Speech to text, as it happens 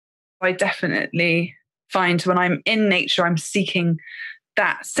I definitely find when I'm in nature, I'm seeking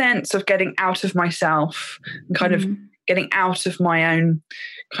that sense of getting out of myself and kind of getting out of my own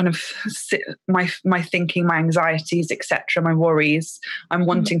kind of my thinking, my anxieties, etc., my worries. I'm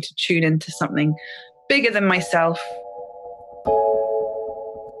wanting to tune into something bigger than myself.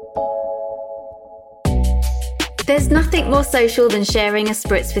 There's nothing more social than sharing a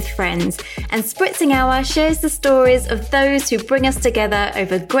spritz with friends, and Spritzing Hour shares the stories of those who bring us together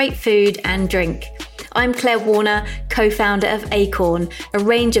over great food and drink. I'm Claire Warner, co-founder of Acorn, a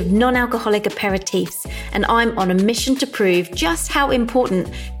range of non-alcoholic aperitifs, and I'm on a mission to prove just how important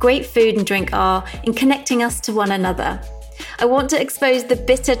great food and drink are in connecting us to one another. I want to expose the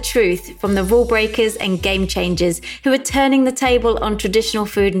bitter truth from the rule breakers and game changers who are turning the table on traditional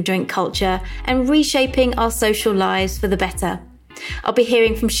food and drink culture and reshaping our social lives for the better. I'll be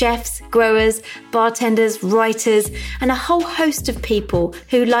hearing from chefs, growers, bartenders, writers, and a whole host of people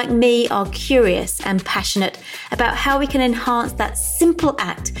who, like me, are curious and passionate about how we can enhance that simple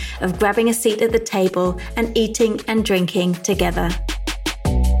act of grabbing a seat at the table and eating and drinking together.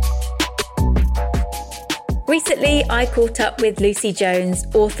 Recently, I caught up with Lucy Jones,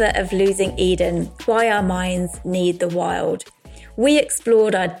 author of Losing Eden: Why Our Minds Need the Wild. We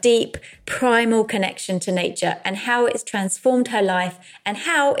explored our deep, primal connection to nature and how it's transformed her life and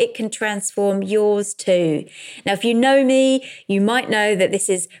how it can transform yours too. Now, if you know me, you might know that this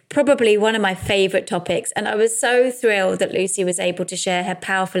is probably one of my favourite topics, and I was so thrilled that Lucy was able to share her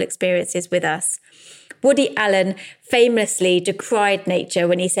powerful experiences with us. Woody Allen famously decried nature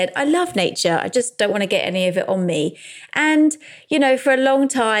when he said, "I love nature, I just don't want to get any of it on me." And, for a long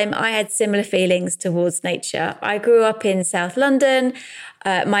time, I had similar feelings towards nature. I grew up in South London.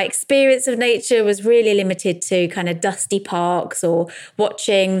 My experience of nature was really limited to kind of dusty parks or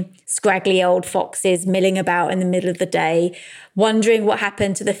watching scraggly old foxes milling about in the middle of the day, wondering what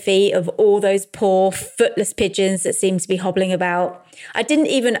happened to the feet of all those poor footless pigeons that seemed to be hobbling about. I didn't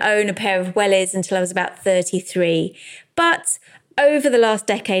even own a pair of wellies until I was about 33. But over the last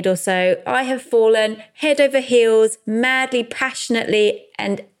decade or so, I have fallen head over heels, madly, passionately,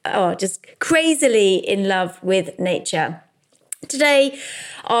 and just crazily in love with nature. Today,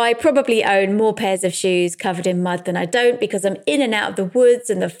 I probably own more pairs of shoes covered in mud than I don't, because I'm in and out of the woods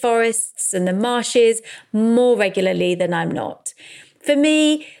and the forests and the marshes more regularly than I'm not. For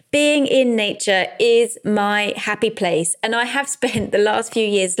me, being in nature is my happy place, and I have spent the last few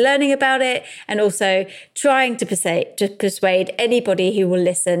years learning about it and also trying to persuade anybody who will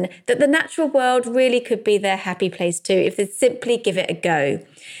listen that the natural world really could be their happy place too if they simply give it a go.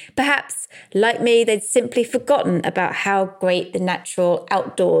 Perhaps, like me, they'd simply forgotten about how great the natural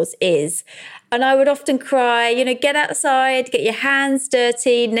outdoors is. And I would often cry, get outside, get your hands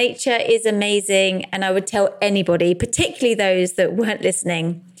dirty, nature is amazing. And I would tell anybody, particularly those that weren't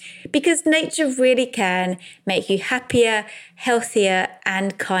listening, because nature really can make you happier, healthier,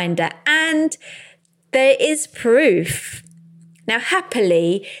 and kinder. And there is proof. Now,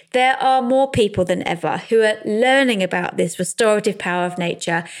 happily, there are more people than ever who are learning about this restorative power of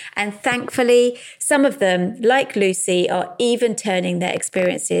nature. And thankfully, some of them, like Lucy, are even turning their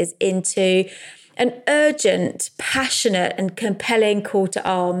experiences into an urgent, passionate, and compelling call to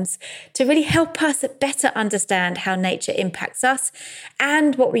arms to really help us better understand how nature impacts us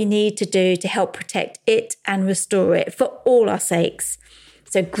and what we need to do to help protect it and restore it for all our sakes.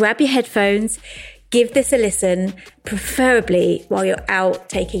 So grab your headphones, give this a listen, preferably while you're out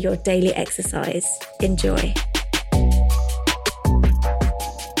taking your daily exercise. Enjoy.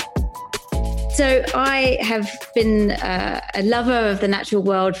 So I have been a lover of the natural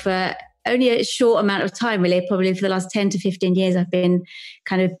world for only a short amount of time, really. Probably for the last 10 to 15 years, I've been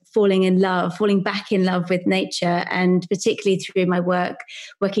kind of falling back in love with nature, and particularly through my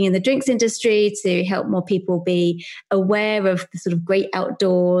working in the drinks industry to help more people be aware of the sort of great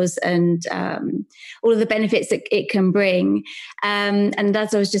outdoors and all of the benefits that it can bring. And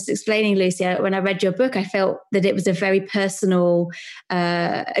as I was just explaining, Lucy, when I read your book, I felt that it was a very personal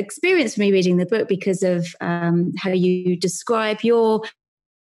experience for me reading the book because of how you describe your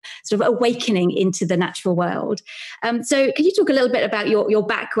sort of awakening into the natural world. So can you talk a little bit about your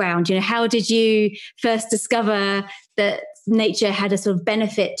background? How did you first discover that nature had a sort of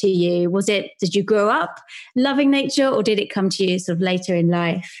benefit to you? Did you grow up loving nature, or did it come to you sort of later in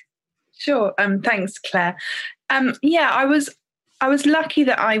life? Sure. Thanks, Claire. I was lucky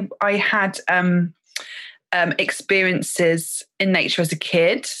that I had experiences in nature as a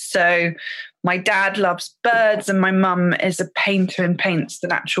kid. So my dad loves birds and my mum is a painter and paints the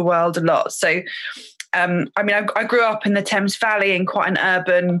natural world a lot. So, I grew up in the Thames Valley in quite an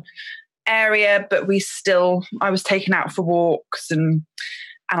urban area, but I was taken out for walks and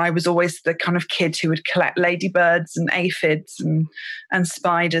I was always the kind of kid who would collect ladybirds and aphids and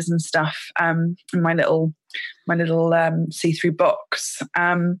spiders and stuff in my little see-through box.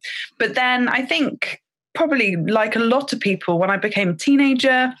 But then I think, probably like a lot of people, when I became a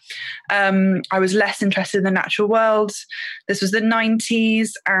teenager, I was less interested in the natural world. This was the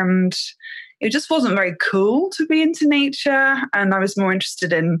 90s, and it just wasn't very cool to be into nature. And I was more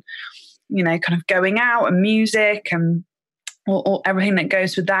interested in, kind of going out and music and or everything that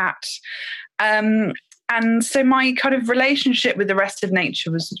goes with that. And so my kind of relationship with the rest of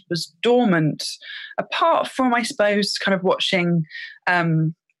nature was dormant, apart from, I suppose, kind of watching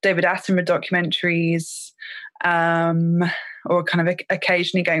David Attenborough documentaries, or kind of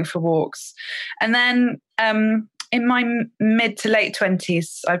occasionally going for walks. And then in my mid to late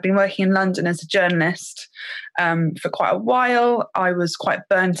 20s, I'd been working in London as a journalist for quite a while. I was quite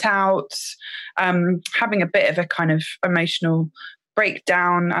burnt out, having a bit of a kind of emotional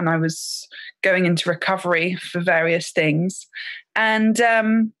breakdown, and I was going into recovery for various things. And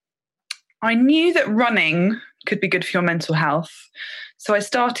I knew that running could be good for your mental health. So I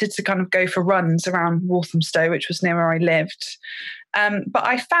started to kind of go for runs around Walthamstow, which was near where I lived. But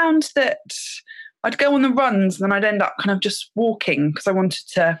I found that I'd go on the runs and then I'd end up kind of just walking because I wanted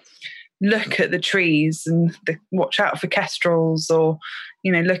to look at the trees and watch out for kestrels, or,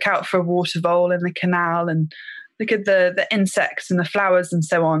 look out for a water vole in the canal and look at the insects and the flowers and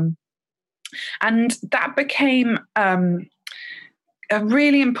so on. And that became a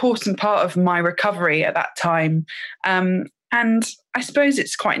really important part of my recovery at that time. And I suppose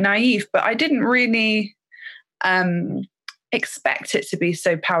it's quite naive, but I didn't really expect it to be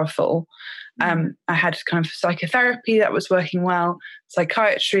so powerful. I had kind of psychotherapy that was working well,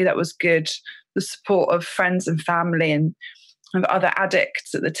 psychiatry that was good, the support of friends and family and of other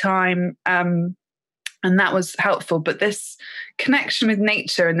addicts at the time. And that was helpful. But this connection with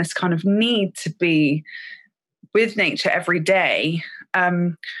nature and this kind of need to be with nature every day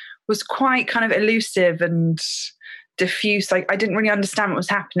was quite kind of elusive and diffuse. I didn't really understand what was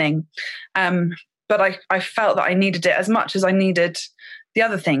happening. But I felt that I needed it as much as I needed the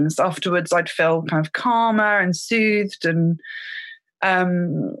other things. Afterwards, I'd feel kind of calmer and soothed, and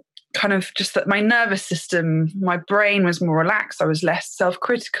kind of just that my nervous system, my brain was more relaxed. I was less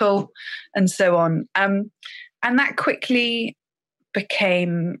self-critical and so on. And that quickly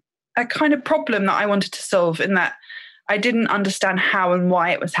became a kind of problem that I wanted to solve, in that I didn't understand how and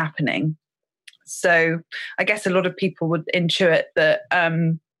why it was happening. So I guess a lot of people would intuit that,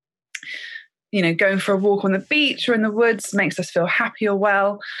 going for a walk on the beach or in the woods makes us feel happy or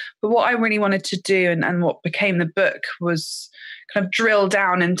well. But what I really wanted to do, and what became the book, was kind of drill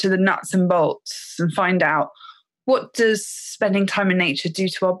down into the nuts and bolts and find out, what does spending time in nature do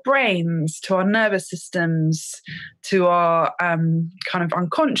to our brains, to our nervous systems, to our kind of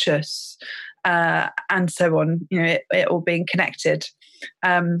unconscious, and so on, it all being connected.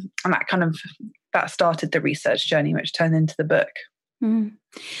 And that started the research journey, which turned into the book. Mm.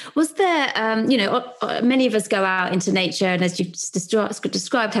 Was there, many of us go out into nature, and as you've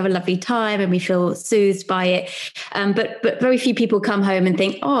described, have a lovely time and we feel soothed by it. But very few people come home and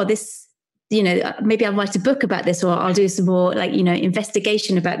think, oh, this, maybe I'll write a book about this, or I'll do some more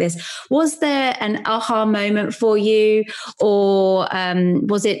investigation about this. Was there an aha moment for you, or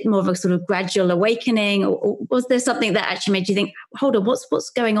was it more of a sort of gradual awakening, or was there something that actually made you think, hold on,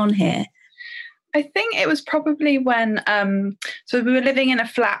 what's going on here? I think it was probably when, so we were living in a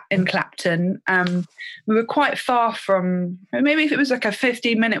flat in Clapton. We were quite far from, maybe if it was like a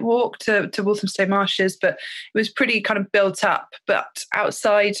 15-minute walk to Walthamstow Marshes, but it was pretty kind of built up. But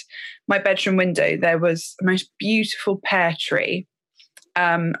outside my bedroom window, there was the most beautiful pear tree.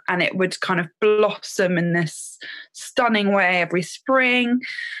 And it would kind of blossom in this stunning way every spring.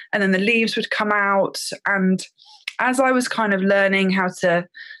 And then the leaves would come out. And as I was kind of learning how to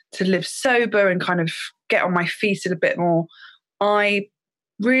live sober and kind of get on my feet a bit more, I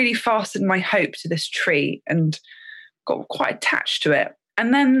really fastened my hope to this tree and got quite attached to it.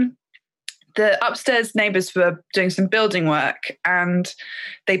 And then the upstairs neighbours were doing some building work, and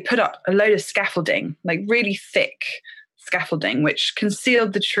they put up a load of scaffolding, like really thick scaffolding, which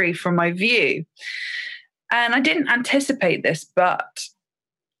concealed the tree from my view. And I didn't anticipate this, but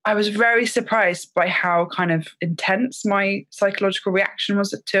I was very surprised by how kind of intense my psychological reaction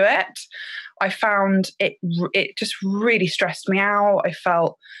was to it. I found it just really stressed me out. I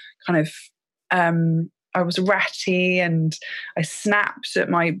felt kind of, I was ratty, and I snapped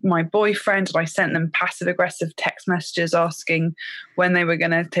at my boyfriend, and I sent them passive aggressive text messages asking when they were going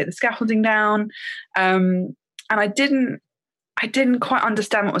to take the scaffolding down. And I didn't quite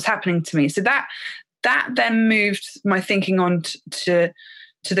understand what was happening to me. So that then moved my thinking on to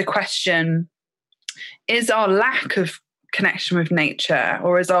to the question, is our lack of connection with nature,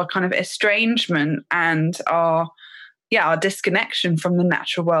 or is our kind of estrangement and our disconnection from the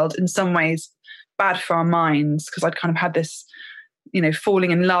natural world in some ways bad for our minds? Because I'd kind of had this,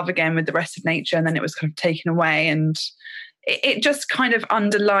 falling in love again with the rest of nature, and then it was kind of taken away, and it just kind of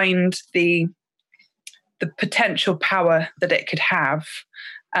underlined the potential power that it could have.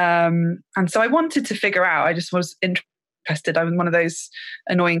 And so I wanted to figure out, I just was interested. I'm one of those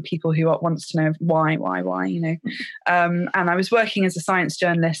annoying people who wants to know why. And I was working as a science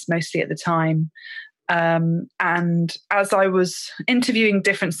journalist mostly at the time. And as I was interviewing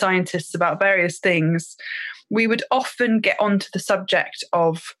different scientists about various things, we would often get onto the subject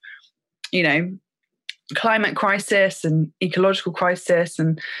of, climate crisis and ecological crisis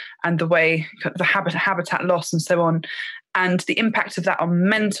and the way the habitat loss and so on, and the impact of that on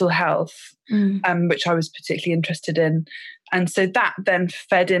mental health, which I was particularly interested in. And so that then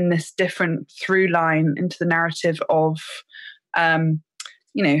fed in this different through line into the narrative of,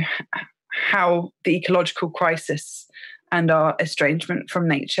 how the ecological crisis and our estrangement from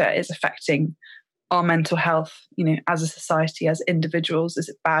nature is affecting our mental health, as a society, as individuals. Is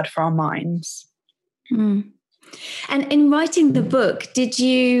it bad for our minds? And in writing the book, did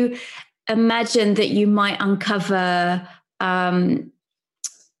you imagine that you might uncover the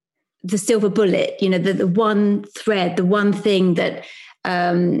silver bullet, the one thread, the one thing that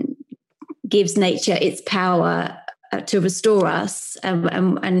gives nature its power to restore us?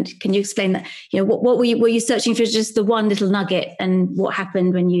 And can you explain that? What were you searching for? Just the one little nugget, and what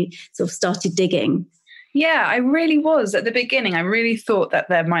happened when you sort of started digging? Yeah, I really was at the beginning. I really thought that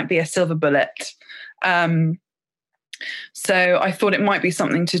there might be a silver bullet. So I thought it might be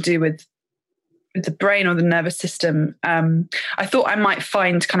something to do with the brain or the nervous system. I thought I might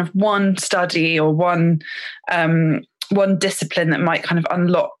find kind of one study or one discipline that might kind of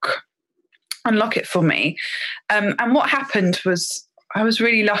unlock it for me. And what happened was I was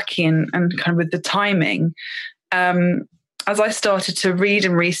really lucky and kind of with the timing. As I started to read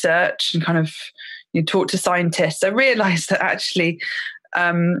and research and kind of talk to scientists, I realized that actually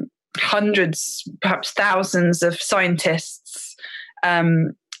hundreds, perhaps thousands of scientists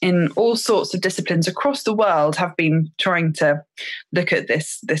in all sorts of disciplines across the world have been trying to look at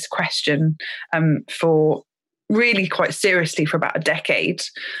this question for really quite seriously for about a decade.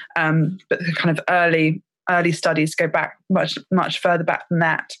 But the kind of early studies go back much further back than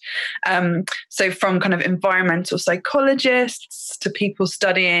that. So from kind of environmental psychologists to people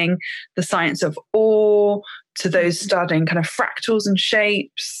studying the science of awe, to those studying kind of fractals and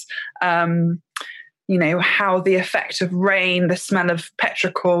shapes, how the effect of rain, the smell of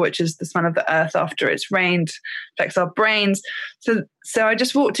petrichor, which is the smell of the earth after it's rained, affects our brains. So I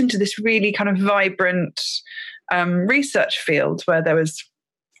just walked into this really kind of vibrant research field where there was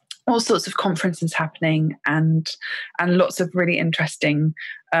all sorts of conferences happening and lots of really interesting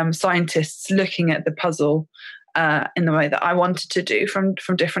scientists looking at the puzzle in the way that I wanted to do from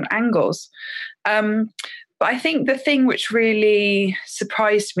different angles. But I think the thing which really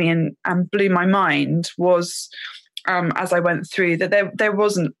surprised me and blew my mind was, as I went through, that there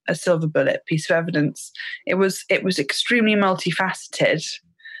wasn't a silver bullet piece of evidence. It was extremely multifaceted.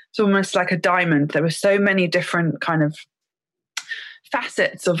 It's almost like a diamond. There were so many different kind of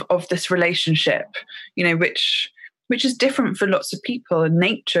facets of this relationship, which is different for lots of people. And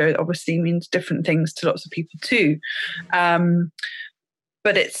nature obviously means different things to lots of people too. But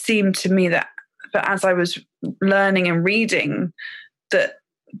it seemed to me that as I was learning and reading, that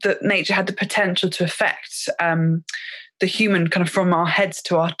nature had the potential to affect the human kind of from our heads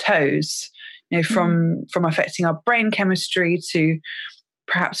to our toes, from affecting our brain chemistry to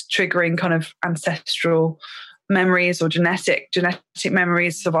perhaps triggering kind of ancestral memories or genetic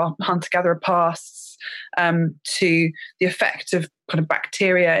memories of our hunter-gatherer pasts, to the effect of kind of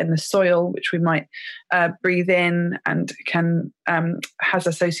bacteria in the soil, which we might breathe in and has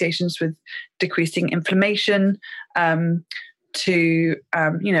associations with decreasing inflammation, to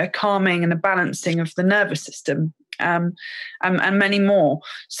a calming and a balancing of the nervous system, and many more.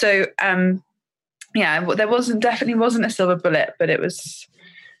 So there definitely wasn't a silver bullet, but it was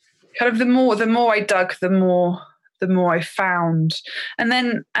kind of the more I dug, the more I found, and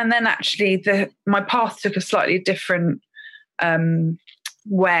then actually my path took a slightly different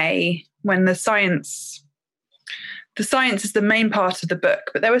way when the science is the main part of the book,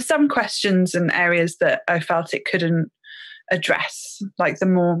 but there were some questions and areas that I felt it couldn't address, like the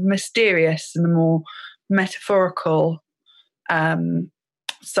more mysterious and the more metaphorical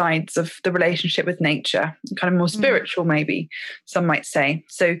sides of the relationship with nature, kind of more spiritual, maybe some might say.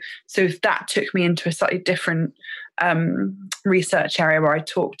 So that took me into a slightly different research area where I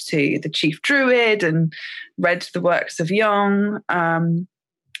talked to the chief druid and read the works of Jung, and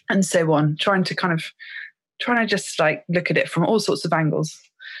so on, trying to just like look at it from all sorts of angles.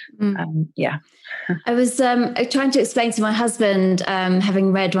 I was trying to explain to my husband,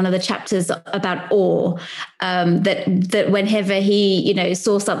 having read one of the chapters about awe, that whenever he,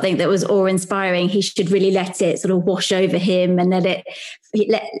 saw something that was awe-inspiring, he should really let it sort of wash over him and let it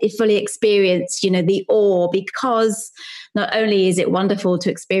fully experience, the awe, because not only is it wonderful to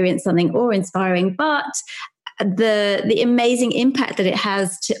experience something awe-inspiring, but the amazing impact that it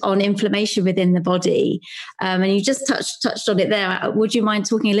has on inflammation within the body. And you just touched on it there. Would you mind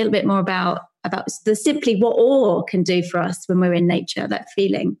talking a little bit more about simply what awe can do for us when we're in nature, that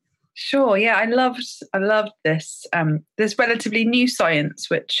feeling? Sure. Yeah, I loved this this relatively new science,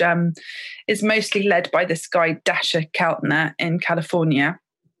 which is mostly led by this guy Dasha Keltner in California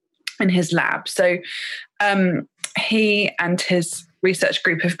in his lab. So he and his research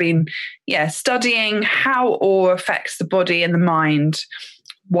group have been studying how awe affects the body and the mind,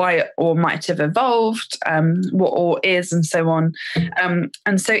 why awe might have evolved, what awe is, and so on.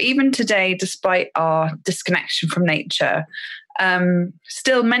 And so even today, despite our disconnection from nature,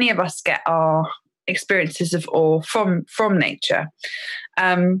 still many of us get our experiences of awe from nature.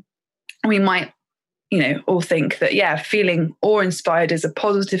 We might all think that, feeling awe-inspired is a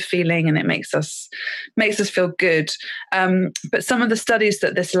positive feeling and it makes us feel good. But some of the studies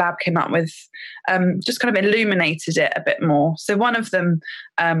that this lab came up with just kind of illuminated it a bit more. So one of them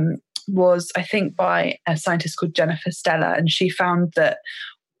was, I think, by a scientist called Jennifer Stella, and she found that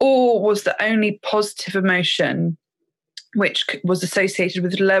awe was the only positive emotion which was associated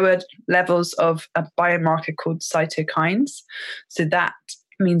with lower levels of a biomarker called cytokines. So that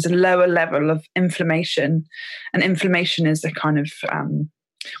means a lower level of inflammation, and inflammation is a kind of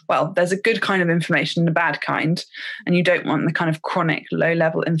there's a good kind of inflammation and a bad kind, and you don't want the kind of chronic low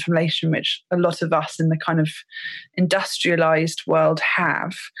level inflammation which a lot of us in the kind of industrialized world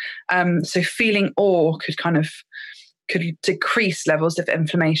have. So feeling awe could decrease levels of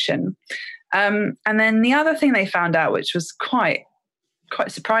inflammation, and then the other thing they found out, which was quite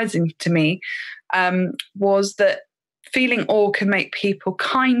surprising to me, was that feeling awe can make people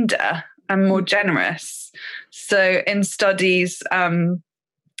kinder and more generous. So in studies,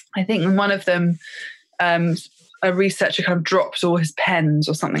 I think in one of them, a researcher kind of drops all his pens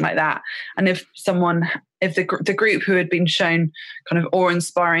or something like that. And if the group who had been shown kind of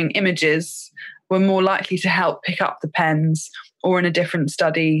awe-inspiring images were more likely to help pick up the pens, or in a different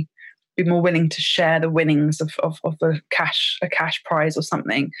study, be more willing to share the winnings of a cash prize or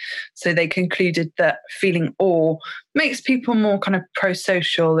something. So they concluded that feeling awe makes people more kind of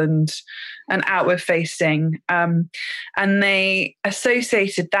pro-social and outward facing. And they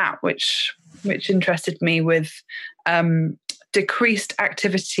associated that, which interested me, with decreased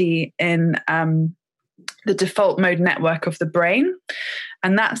activity in the default mode network of the brain.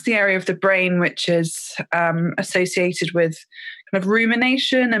 And that's the area of the brain which is associated with kind of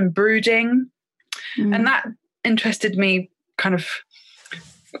rumination and brooding. And that interested me kind of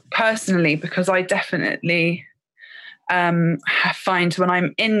personally, because I definitely find when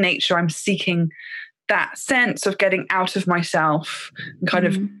I'm in nature, I'm seeking that sense of getting out of myself and kind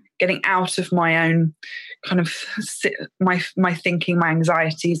of getting out of my own kind of my thinking, my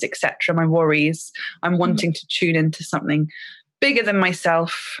anxieties, etc., my worries. I'm wanting to tune into something bigger than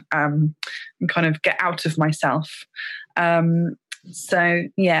myself, and kind of get out of myself. So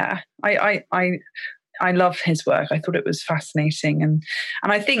yeah, I love his work. I thought it was fascinating, and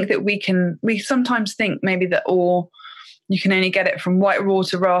I think that we sometimes think maybe that you can only get it from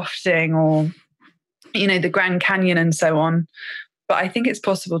whitewater rafting or the Grand Canyon and so on. But I think it's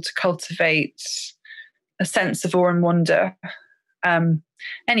possible to cultivate a sense of awe and wonder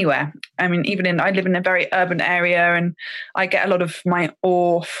anywhere. I mean, I live in a very urban area, and I get a lot of my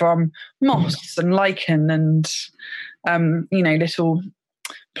awe from moss and lichen and little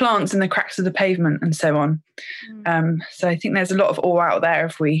plants in the cracks of the pavement and so on. So I think there's a lot of awe out there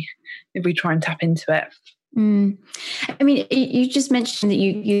if we try and tap into it. I mean, you just mentioned that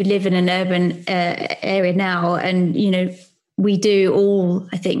you live in an urban area now, and we do all,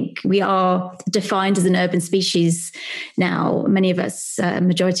 I think, we are defined as an urban species now. Many of us,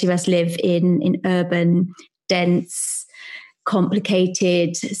 majority of us, live in urban, dense,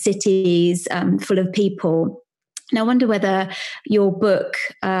 complicated cities full of people. And I wonder whether your book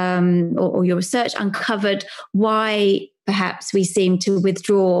or your research uncovered why perhaps we seem to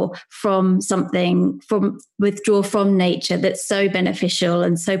withdraw from nature that's so beneficial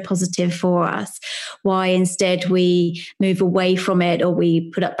and so positive for us. Why instead we move away from it, or we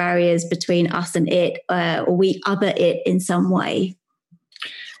put up barriers between us and it, or we other it in some way.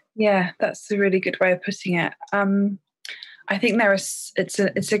 Yeah, that's a really good way of putting it. I think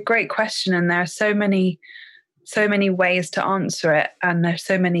it's a great question, and there are so many ways to answer it, and there's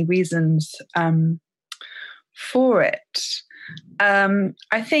so many reasons for it.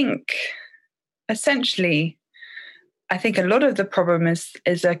 I think essentially, a lot of the problem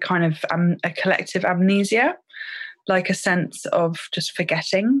is a kind of a collective amnesia, like a sense of just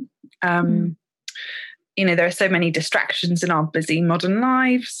forgetting. There are so many distractions in our busy modern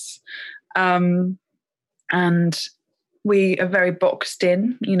lives, and we are very boxed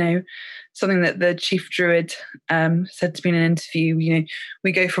in. Something that the chief druid said to me in an interview,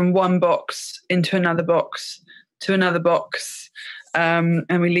 we go from one box into another box to another box, and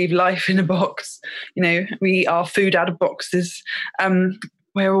we leave life in a box. We eat our food out of boxes.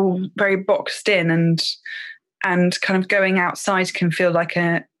 We're all very boxed in, and kind of going outside can feel like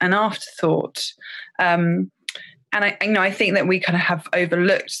an afterthought. And I think that we kind of have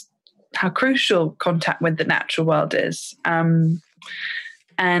overlooked how crucial contact with the natural world is. And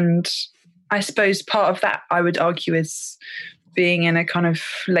I suppose part of that, I would argue, is being in a kind of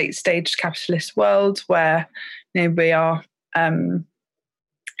late stage capitalist world where, we are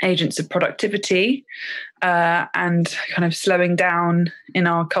agents of productivity, and kind of slowing down in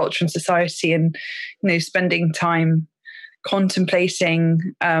our culture and society, and, spending time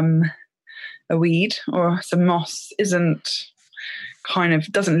contemplating a weed or some moss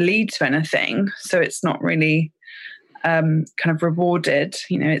doesn't lead to anything. So it's not really kind of rewarded.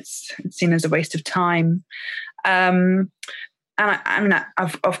 It's seen as a waste of time. And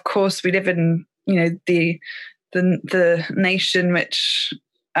of course, we live in the nation which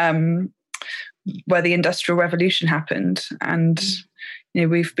where the Industrial Revolution happened, and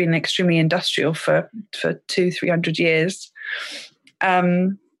we've been extremely industrial for 200-300 years.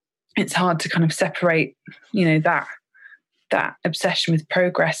 It's hard to kind of separate that obsession with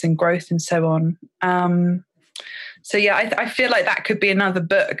progress and growth and so on. So yeah, I feel like that could be another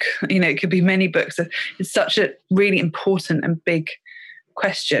book. It could be many books. It's such a really important and big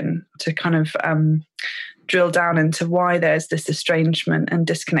question to kind of drill down into why there's this estrangement and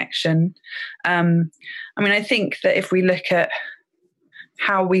disconnection. I think that if we look at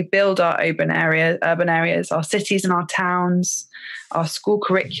how we build our urban areas, our cities and our towns, our school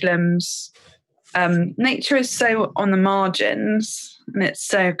curriculums, nature is so on the margins, and it's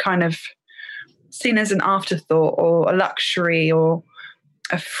so kind of seen as an afterthought or a luxury or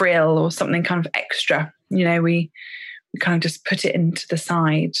a frill or something kind of extra. We kind of just put it into the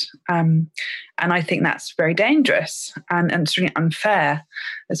side. And I think that's very dangerous and it's really unfair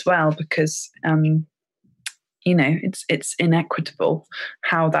as well, because, it's inequitable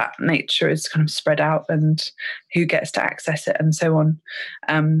how that nature is kind of spread out and who gets to access it and so on.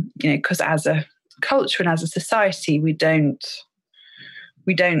 Because as a culture and as a society, we don't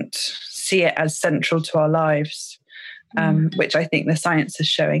see it as central to our lives, which I think the science is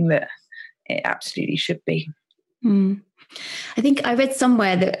showing that it absolutely should be. I think I read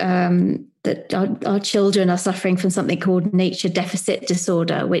somewhere that our children are suffering from something called nature deficit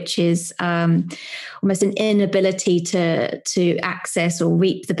disorder, which is almost an inability to access or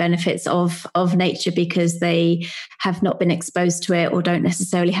reap the benefits of nature because they have not been exposed to it or don't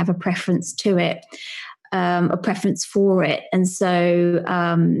necessarily have a preference to it. A preference for it. And so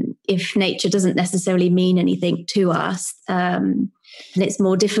if nature doesn't necessarily mean anything to us, and it's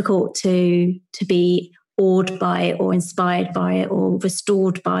more difficult to be awed by it or inspired by it or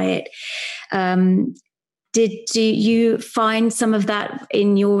restored by it. Do you find some of that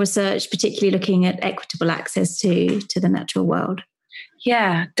in your research, particularly looking at equitable access to the natural world?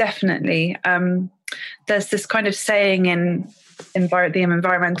 Yeah, definitely. There's this kind of saying in the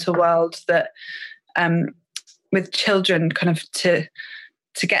environmental world that with children, kind of to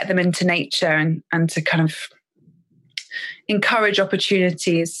get them into nature and to kind of encourage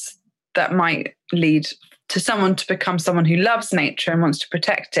opportunities that might lead to someone to become someone who loves nature and wants to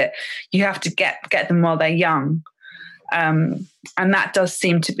protect it, you have to get them while they're young. And that does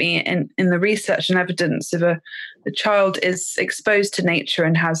seem to be in the research and evidence of the child is exposed to nature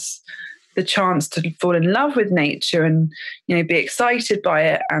and has the chance to fall in love with nature and, be excited by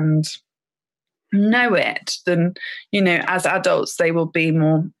it and know it, then, as adults, they will be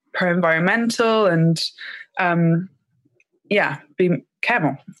more pro-environmental and, be care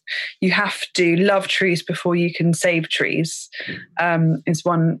more. You have to love trees before you can save trees, is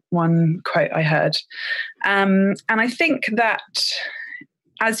one quote I heard. And I think that,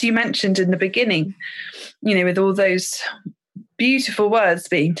 as you mentioned in the beginning, with all those beautiful words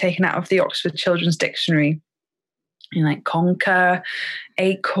being taken out of the Oxford Children's Dictionary, like conker,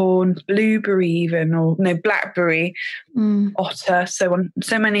 acorn, blueberry even, or blackberry, otter, so on,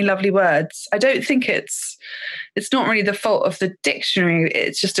 so many lovely words. I don't think it's not really the fault of the dictionary.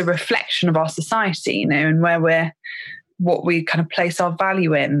 It's just a reflection of our society, and what we kind of place our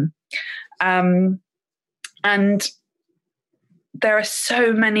value in. And there are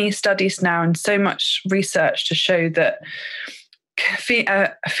so many studies now and so much research to show that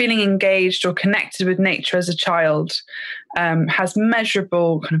feeling engaged or connected with nature as a child has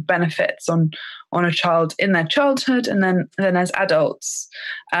measurable kind of benefits on a child in their childhood and then as adults.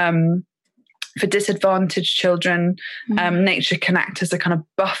 For disadvantaged children, nature can act as a kind of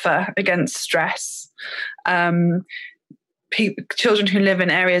buffer against stress. Children who live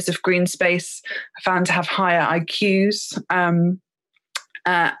in areas of green space are found to have higher IQs, and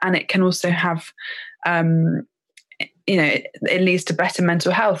it can also have it leads to better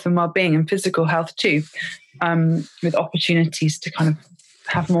mental health and well-being and physical health too, with opportunities to kind of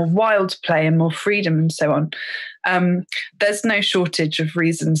have more wild play and more freedom and so on. There's no shortage of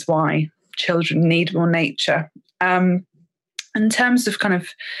reasons why children need more nature. In terms of kind of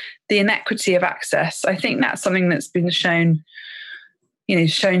the inequity of access, I think that's something that's been shown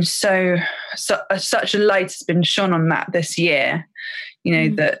such a light has been shone on that this year,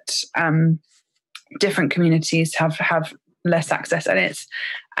 that different communities have less access,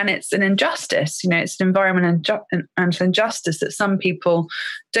 and it's an injustice. It's an environmental injustice that some people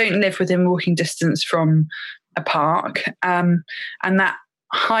don't live within walking distance from a park, and that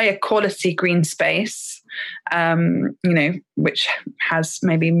higher quality green space, which has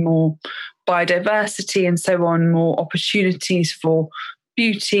maybe more biodiversity and so on, more opportunities for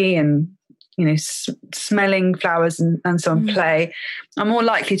beauty and smelling flowers and so on, play, are more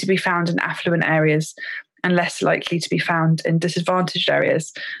likely to be found in affluent areas and less likely to be found in disadvantaged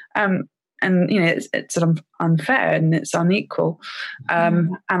areas. And it's unfair and it's unequal.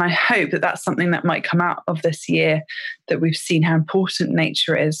 And I hope that that's something that might come out of this year, that we've seen how important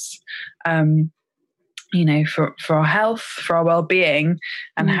nature is, for our health, for our well-being,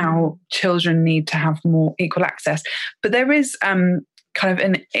 and how children need to have more equal access. But there is kind of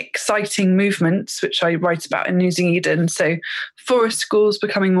an exciting movement, which I write about in Losing Eden. So forest schools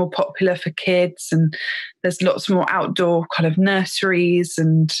becoming more popular for kids, and there's lots more outdoor kind of nurseries,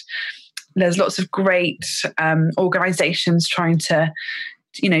 and there's lots of great organizations trying to,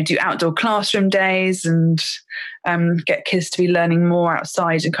 do outdoor classroom days and get kids to be learning more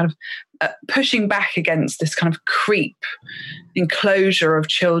outside, and kind of pushing back against this kind of creep enclosure of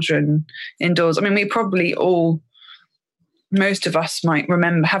children indoors. I mean, we probably most of us might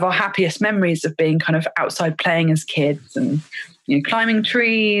have our happiest memories of being kind of outside playing as kids, and climbing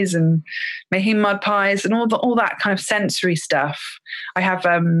trees and making mud pies and all that kind of sensory stuff. I have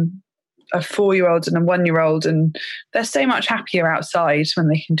a 4-year-old and a 1-year-old, and they're so much happier outside when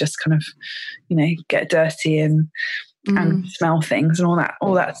they can just kind of get dirty and smell things and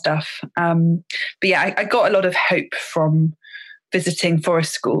all that stuff. But yeah, I got a lot of hope from visiting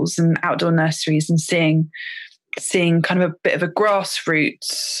forest schools and outdoor nurseries and seeing kind of a bit of a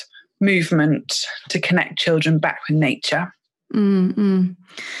grassroots movement to connect children back with nature.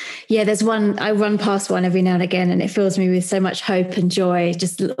 Yeah, there's one, I run past one every now and again, and it fills me with so much hope and joy,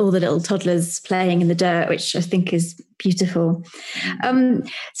 just all the little toddlers playing in the dirt, which I think is beautiful. So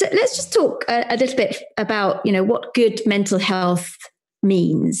let's just talk a little bit about, what good mental health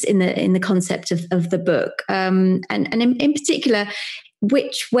means in the concept of the book, and in particular,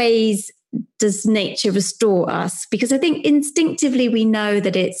 which ways does nature restore us? Because I think instinctively we know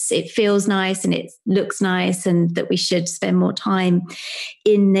that it feels nice and it looks nice, and that we should spend more time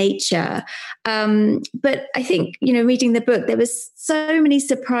in nature. But I think, reading the book, there was so many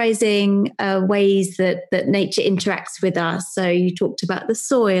surprising ways that nature interacts with us. So you talked about the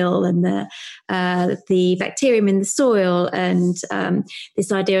soil and the bacterium in the soil, and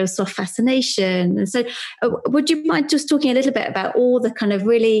this idea of soft fascination. And so would you mind just talking a little bit about all the kind of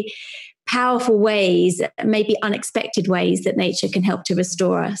really powerful ways, maybe unexpected ways, that nature can help to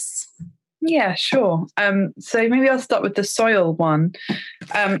restore us? Yeah, sure. So maybe I'll start with the soil one.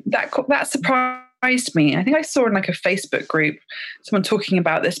 That surprised me. I think I saw in like a Facebook group someone talking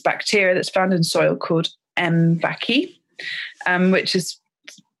about this bacteria that's found in soil called M. vaccae,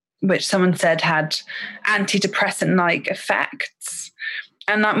 which someone said had antidepressant-like effects.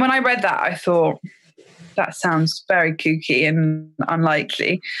 And when I read that, I thought, that sounds very kooky and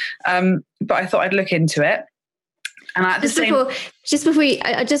unlikely. But I thought I'd look into it. And at just before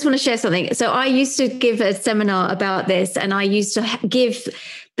I just want to share something. So I used to give a seminar about this, and I used to give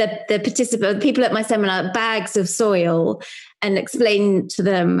the people at my seminar bags of soil and explain to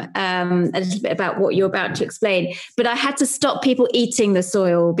them a little bit about what you're about to explain. But I had to stop people eating the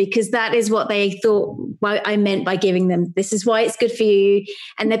soil, because that is what they thought I meant by giving them. This is why it's good for you.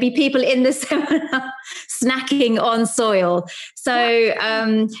 And there'd be people in the seminar snacking on soil. So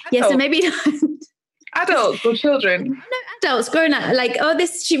so maybe adults or children? No, adults, grown up. Like, oh,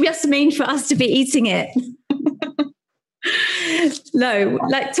 this should just mean for us to be eating it. No,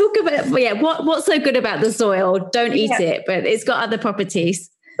 like talk about, what's so good about the soil? Don't eat it, but it's got other properties.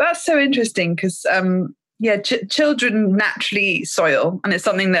 That's so interesting because, children naturally eat soil. And it's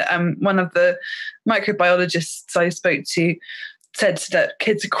something that one of the microbiologists I spoke to said that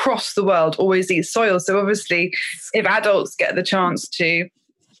kids across the world always eat soil. So obviously, if adults get the chance to,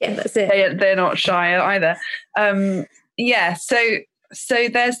 that's it. They're not shy either. So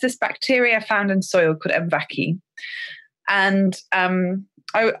there's this bacteria found in soil called MVACI. And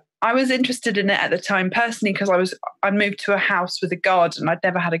I was interested in it at the time personally because I'd moved to a house with a garden. I'd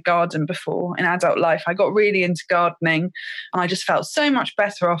never had a garden before in adult life. I got really into gardening and I just felt so much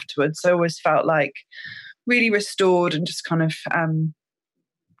better afterwards. I always felt like really restored and just kind of,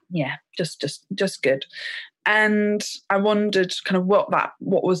 just good. And I wondered kind of what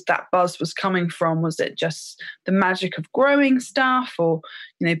was that buzz was coming from. Was it just the magic of growing stuff, or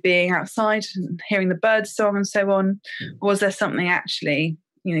being outside and hearing the birds song and so on? Or was there something actually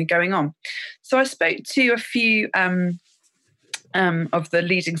going on? So I spoke to a few of the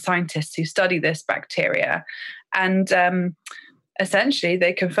leading scientists who study this bacteria, and essentially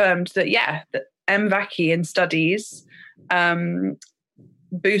they confirmed that that MVACI in studies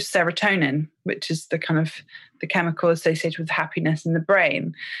boost serotonin, which is the kind of the chemical associated with happiness in the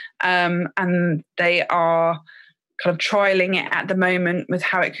brain. And they are kind of trialing it at the moment with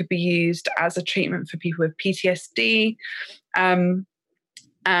how it could be used as a treatment for people with PTSD. So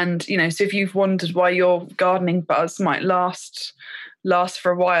if you've wondered why your gardening buzz might last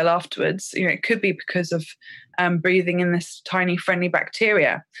for a while afterwards, it could be because of breathing in this tiny friendly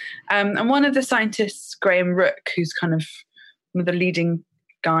bacteria. And one of the scientists, Graham Rook, who's kind of one of the leading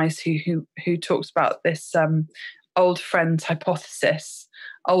guys who talks about this old friends hypothesis.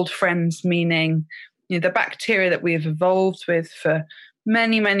 Old friends meaning the bacteria that we have evolved with for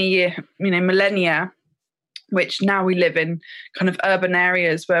many years, millennia, which now we live in kind of urban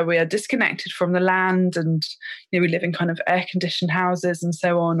areas where we are disconnected from the land, and we live in kind of air-conditioned houses and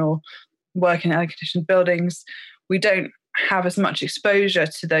so on, or work in air-conditioned buildings. We don't have as much exposure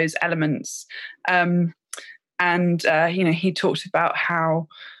to those elements. He talked about how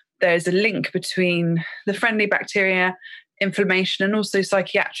there's a link between the friendly bacteria, inflammation, and also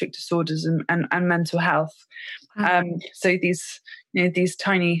psychiatric disorders and mental health. Wow. So these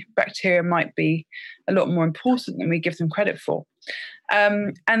tiny bacteria might be a lot more important than we give them credit for.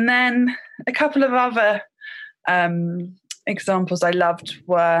 And then a couple of other examples I loved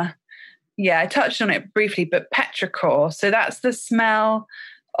were, I touched on it briefly, but petrichor. So that's the smell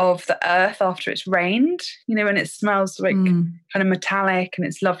of the earth after it's rained, and it smells like kind of metallic and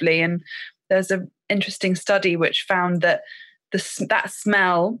it's lovely. And there's an interesting study which found that that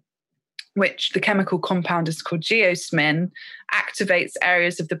smell, which the chemical compound is called geosmin, activates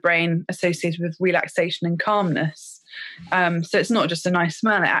areas of the brain associated with relaxation and calmness. So it's not just a nice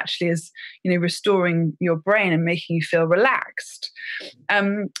smell, it actually is, restoring your brain and making you feel relaxed.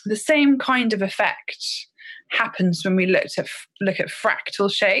 The same kind of effect happens when we look at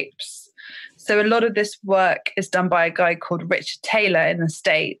fractal shapes. So a lot of this work is done by a guy called Richard Taylor in the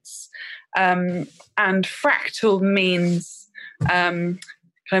States. And fractal means kind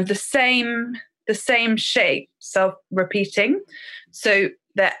of the same shape, self-repeating. So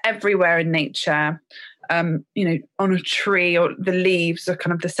they're everywhere in nature. On a tree, or the leaves are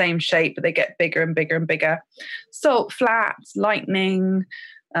kind of the same shape, but they get bigger and bigger and bigger. Salt flats, lightning,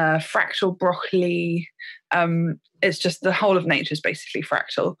 fractal broccoli. It's just the whole of nature is basically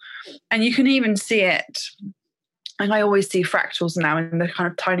fractal. And you can even see it, and I always see fractals now in the kind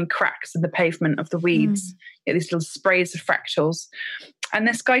of tiny cracks in the pavement of the weeds. You get these little sprays of fractals. And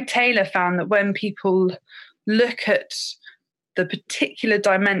this guy Taylor found that when people look at the particular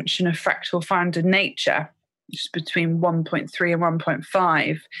dimension of fractal found in nature, which is between 1.3 and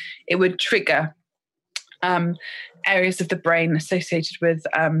 1.5, it would trigger areas of the brain associated with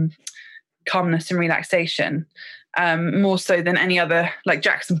calmness and relaxation, more so than any other, like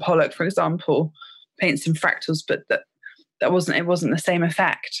Jackson Pollock, for example, paints in fractals, but it wasn't the same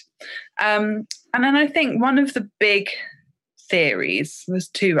effect. And then I think one of the big theories, there's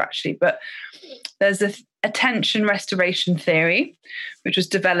two actually, but there's the attention restoration theory, which was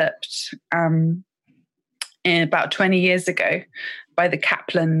developed in about 20 years ago by the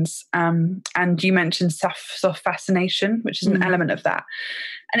Kaplans. And you mentioned soft fascination, which is an element of that.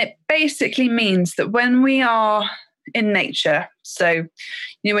 And it basically means that when we are in nature, so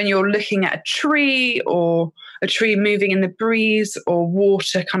when you're looking at a tree, or a tree moving in the breeze, or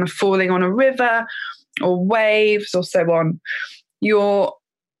water kind of falling on a river, or waves, or so on, your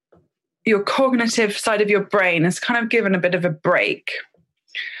cognitive side of your brain is kind of given a bit of a break.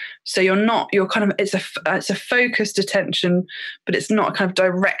 So it's a focused attention, but it's not a kind of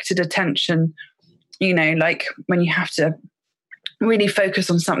directed attention, like when you have to really focus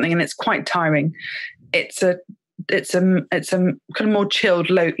on something and it's quite tiring. It's a kind of more chilled,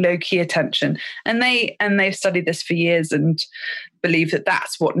 low key attention. And they've studied this for years and believe that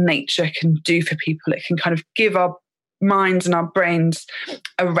that's what nature can do for people. It can kind of give our minds and our brains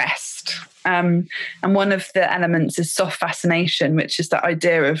a rest. And one of the elements is soft fascination, which is that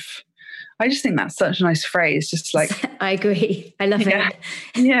idea of, I just think that's such a nice phrase, just like I agree, I love it.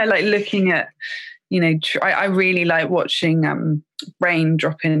 Yeah, like looking at, I really like watching rain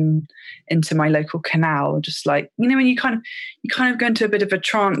drop into my local canal, just like, when you kind of go into a bit of a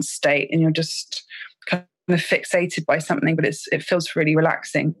trance state and you're just kind of fixated by something, but it feels really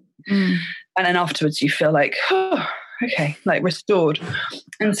relaxing. And then afterwards you feel like, oh, okay, like restored.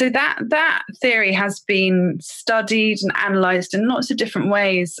 And so that theory has been studied and analysed in lots of different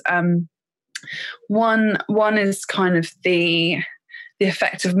ways. One is kind of the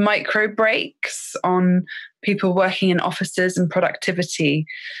effect of micro breaks on people working in offices and productivity.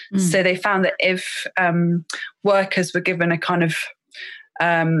 So they found that if workers were given a kind of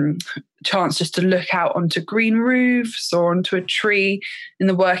chance just to look out onto green roofs or onto a tree in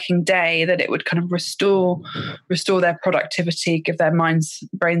the working day, that it would kind of restore their productivity, give their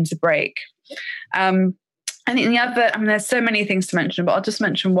brains a break. I think there's so many things to mention, but I'll just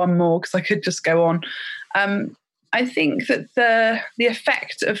mention one more because I could just go on. I think that the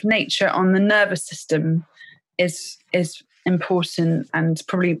effect of nature on the nervous system is important and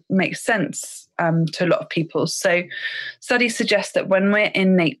probably makes sense to a lot of people. So studies suggest that when we're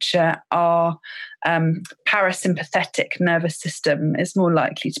in nature, our parasympathetic nervous system is more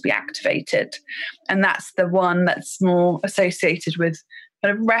likely to be activated. And that's the one that's more associated with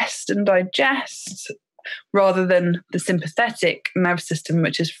kind of rest and digest, rather than the sympathetic nervous system,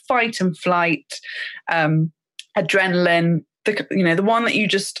 which is fight and flight, adrenaline, the one that you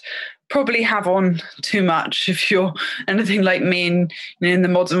just probably have on too much if you're anything like me in the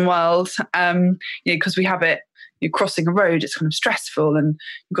modern world, because we have it, you're crossing a road, it's kind of stressful and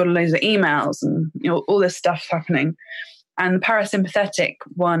you've got loads of emails and all this stuff happening. And the parasympathetic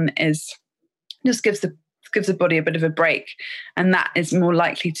one just gives the body a bit of a break, and that is more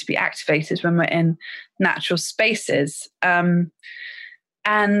likely to be activated when we're in natural spaces. And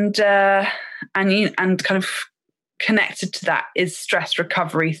kind of connected to that is stress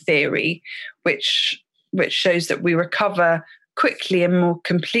recovery theory, which shows that we recover quickly and more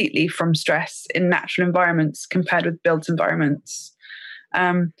completely from stress in natural environments compared with built environments.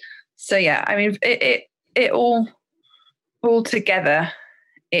 So yeah, I mean, it all together,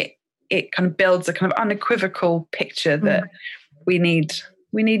 it kind of builds a kind of unequivocal picture that we need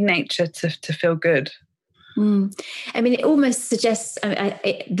nature to feel good. I mean, it almost suggests that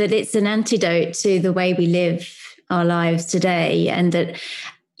it's an antidote to the way we live our lives today, and that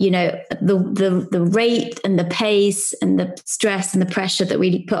the rate and the pace and the stress and the pressure that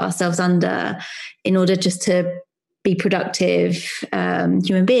we put ourselves under in order just to be productive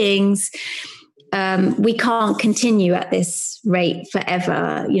human beings. We can't continue at this rate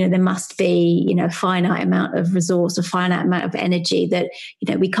forever. There must be, a finite amount of resource, a finite amount of energy that,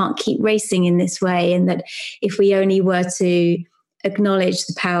 we can't keep racing in this way. And that if we only were to acknowledge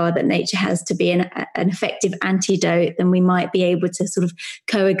the power that nature has to be an effective antidote, then we might be able to sort of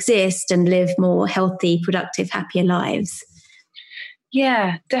coexist and live more healthy, productive, happier lives.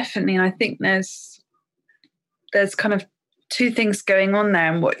 Yeah, definitely. And I think there's kind of two things going on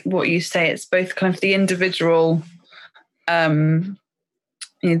there, and what you say, it's both kind of the individual, the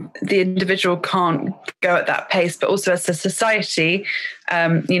individual can't go at that pace, but also as a society,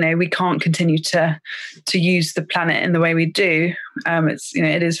 we can't continue to use the planet in the way we do.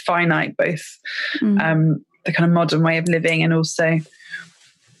 It is finite, both the kind of modern way of living and also,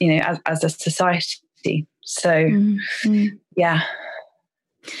 as a society. So, yeah.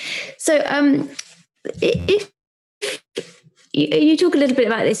 So, if you talk a little bit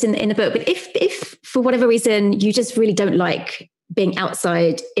about this in the book, but if for whatever reason, you just really don't like being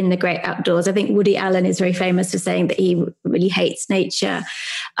outside in the great outdoors. I think Woody Allen is very famous for saying that he really hates nature.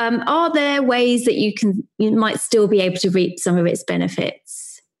 Are there ways that you might still be able to reap some of its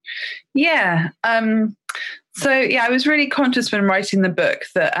benefits? Yeah. I was really conscious when writing the book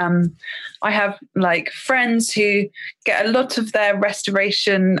that I have like friends who get a lot of their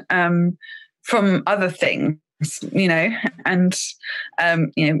restoration from other things, and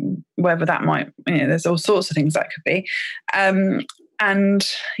whether that might, there's all sorts of things that could be. And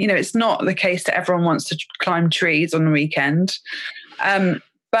it's not the case that everyone wants to climb trees on the weekend.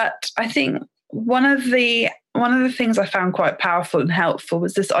 But I think one of the things I found quite powerful and helpful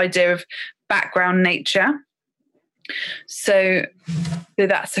was this idea of background nature. So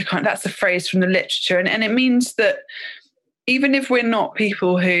that's a phrase from the literature, and it means that even if we're not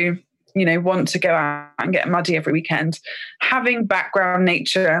people who want to go out and get muddy every weekend, having background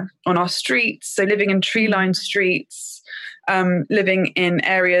nature on our streets, so living in tree-lined streets, living in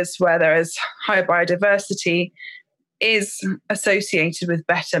areas where there is high biodiversity, is associated with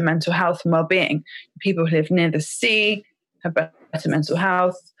better mental health and well-being. People who live near the sea have better mental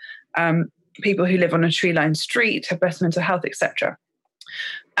health. People who live on a tree-lined street have better mental health, etc.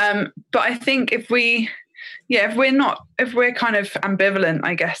 But I think if we're kind of ambivalent,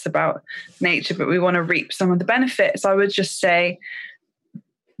 I guess, about nature, but we want to reap some of the benefits, I would just say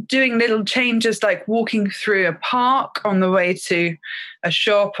doing little changes like walking through a park on the way to a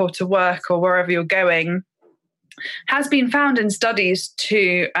shop or to work or wherever you're going has been found in studies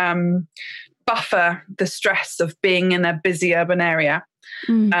to buffer the stress of being in a busy urban area.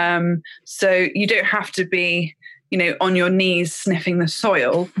 So you don't have to be, on your knees sniffing the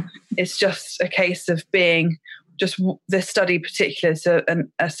soil. It's just a case of being this study particular, so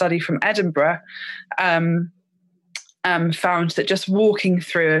a study from Edinburgh, found that just walking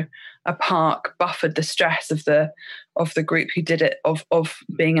through a park buffered the stress of the group who did it, of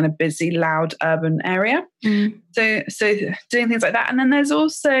being in a busy, loud urban area. So doing things like that. And then there's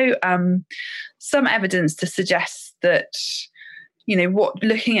also some evidence to suggest that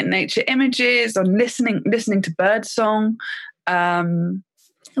looking at nature images or listening to bird song.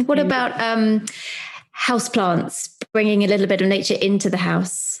 What about houseplants, bringing a little bit of nature into the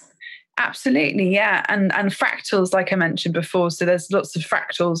house? Absolutely, yeah. And fractals, like I mentioned before. So there's lots of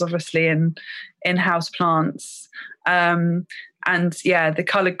fractals, obviously, in houseplants. And the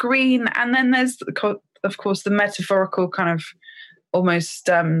colour green. And then there's, of course, the metaphorical kind of almost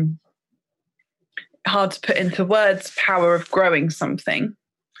hard to put into words power of growing something.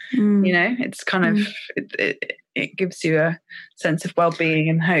 It's kind of it gives you a sense of well-being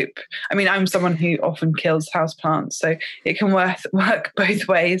and hope. I mean, I'm someone who often kills houseplants, so it can work both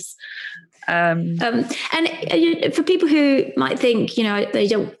ways. And for people who might think they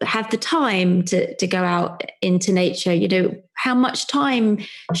don't have the time to go out into nature, how much time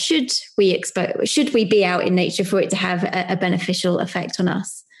should we be out in nature for it to have a beneficial effect on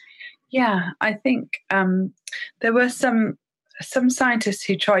us? Yeah, I think there were some scientists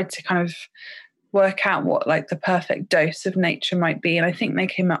who tried to kind of work out what like the perfect dose of nature might be, and I think they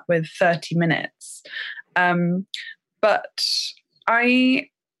came up with 30 minutes. But I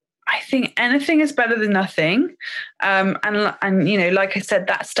think anything is better than nothing. And like I said,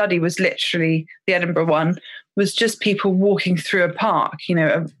 that study was literally, the Edinburgh one was just people walking through a park.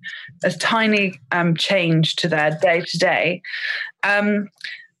 A tiny change to their day to day.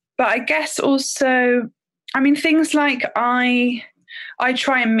 But I guess also, things like I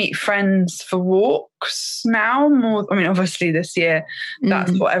try and meet friends for walks now more. Obviously this year,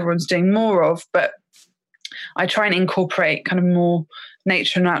 that's what everyone's doing more of, but I try and incorporate kind of more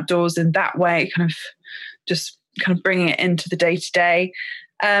nature and outdoors in that way, kind of bringing it into the day to day.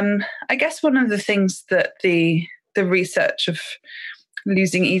 I guess one of the things that the research of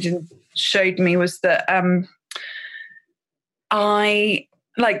Losing Eden showed me was that I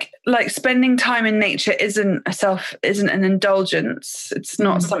like spending time in nature isn't an indulgence. It's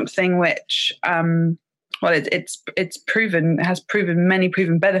not something which it's proven, it has many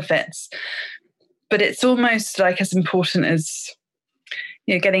proven benefits, but it's almost like as important as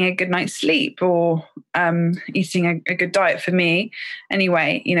getting a good night's sleep or eating a good diet. For me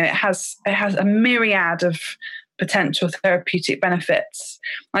anyway, it has a myriad of potential therapeutic benefits.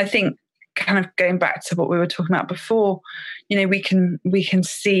 I think, kind of going back to what we were talking about before, we can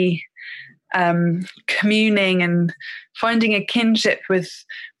see communing and finding a kinship with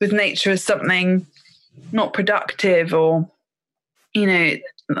nature as something not productive, or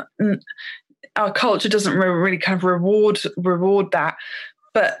our culture doesn't really kind of reward that.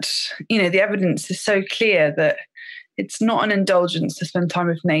 But the evidence is so clear that it's not an indulgence to spend time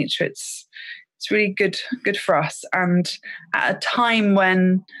with nature. It's it's really good for us. And at a time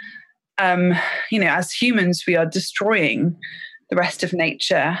when, as humans, we are destroying the rest of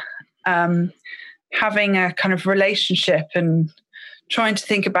nature, having a kind of relationship and trying to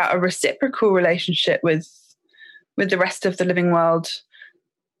think about a reciprocal relationship with the rest of the living world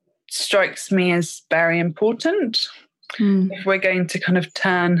strikes me as very important. If we're going to kind of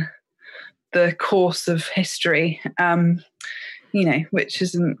turn the course of history, which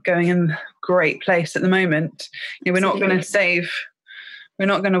isn't going in a great place at the moment. We're not going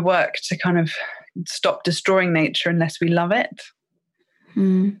to work to kind of stop destroying nature unless we love it.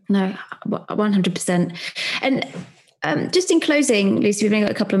 No, 100%. And just in closing, Lucy, we've only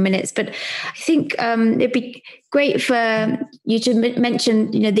got a couple of minutes, but I think it'd be great for you to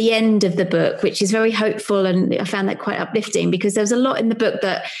mention, the end of the book, which is very hopeful, and I found that quite uplifting, because there was a lot in the book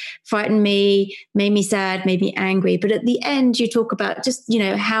that frightened me, made me sad, made me angry. But at the end, you talk about just,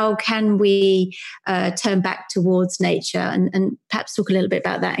 how can we turn back towards nature, and perhaps talk a little bit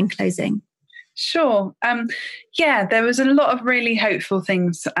about that in closing. Sure. There was a lot of really hopeful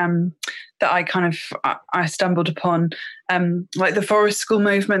things that I stumbled upon, like the Forest School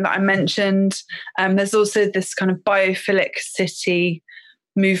movement that I mentioned. There's also this kind of biophilic city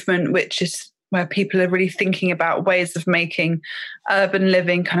movement, which is where people are really thinking about ways of making urban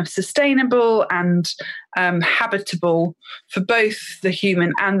living kind of sustainable and habitable for both the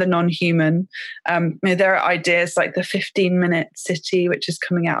human and the non-human. There are ideas like the 15-minute city, which is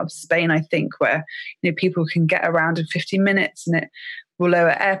coming out of Spain, I think, where people can get around in 15 minutes and it will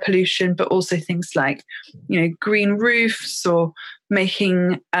lower air pollution, but also things like green roofs, or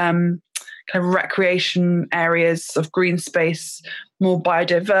making kind of recreation areas of green space more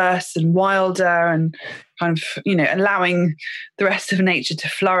biodiverse and wilder, and kind of, allowing the rest of nature to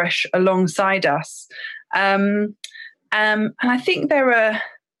flourish alongside us. And I think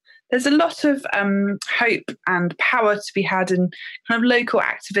there's a lot of hope and power to be had in kind of local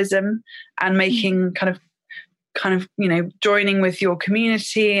activism and making kind of, joining with your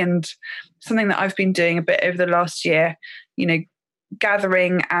community, and something that I've been doing a bit over the last year,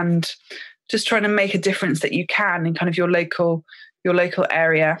 gathering and just trying to make a difference that you can in kind of your local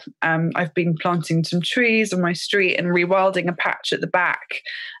area. I've been planting some trees on my street and rewilding a patch at the back.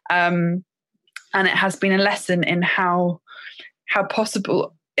 And it has been a lesson in how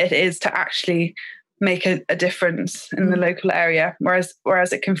possible it is to actually make a difference in the local area,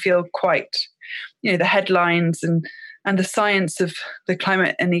 whereas it can feel quite, the headlines and the science of the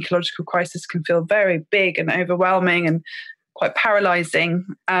climate and ecological crisis can feel very big and overwhelming and quite paralyzing.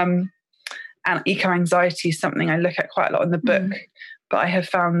 And eco-anxiety is something I look at quite a lot in the book, but I have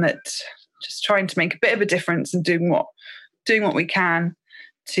found that just trying to make a bit of a difference and doing what we can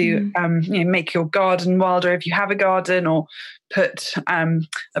to make your garden wilder if you have a garden, or put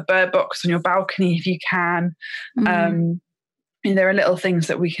a bird box on your balcony if you can. There are little things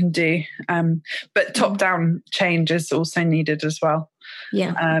that we can do, but top-down change is also needed as well.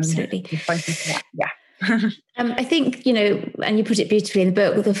 Yeah, absolutely. Yeah. I think, and you put it beautifully in the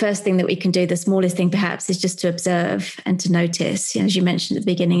book, the first thing that we can do, the smallest thing perhaps, is just to observe and to notice. As you mentioned at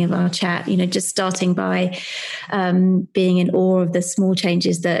the beginning of our chat, just starting by being in awe of the small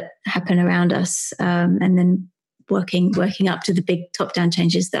changes that happen around us, and then working up to the big top-down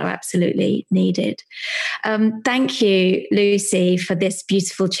changes that are absolutely needed. Thank you, Lucy, for this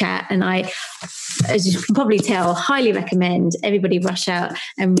beautiful chat. And I, as you can probably tell, highly recommend everybody rush out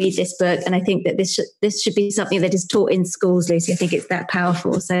and read this book. And I think that this should be something that is taught in schools, Lucy. I think it's that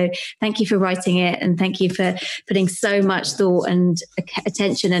powerful. So thank you for writing it, and thank you for putting so much thought and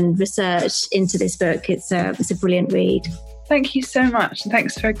attention and research into this book. It's a brilliant read. Thank you so much. And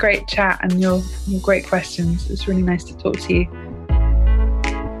thanks for a great chat and your great questions. It's really nice to talk to you.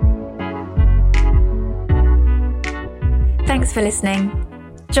 Thanks for listening.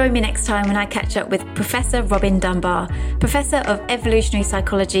 Join me next time when I catch up with Professor Robin Dunbar, Professor of Evolutionary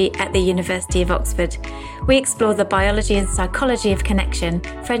Psychology at the University of Oxford. We explore the biology and psychology of connection,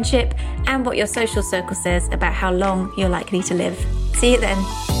 friendship, and what your social circle says about how long you're likely to live. See you then.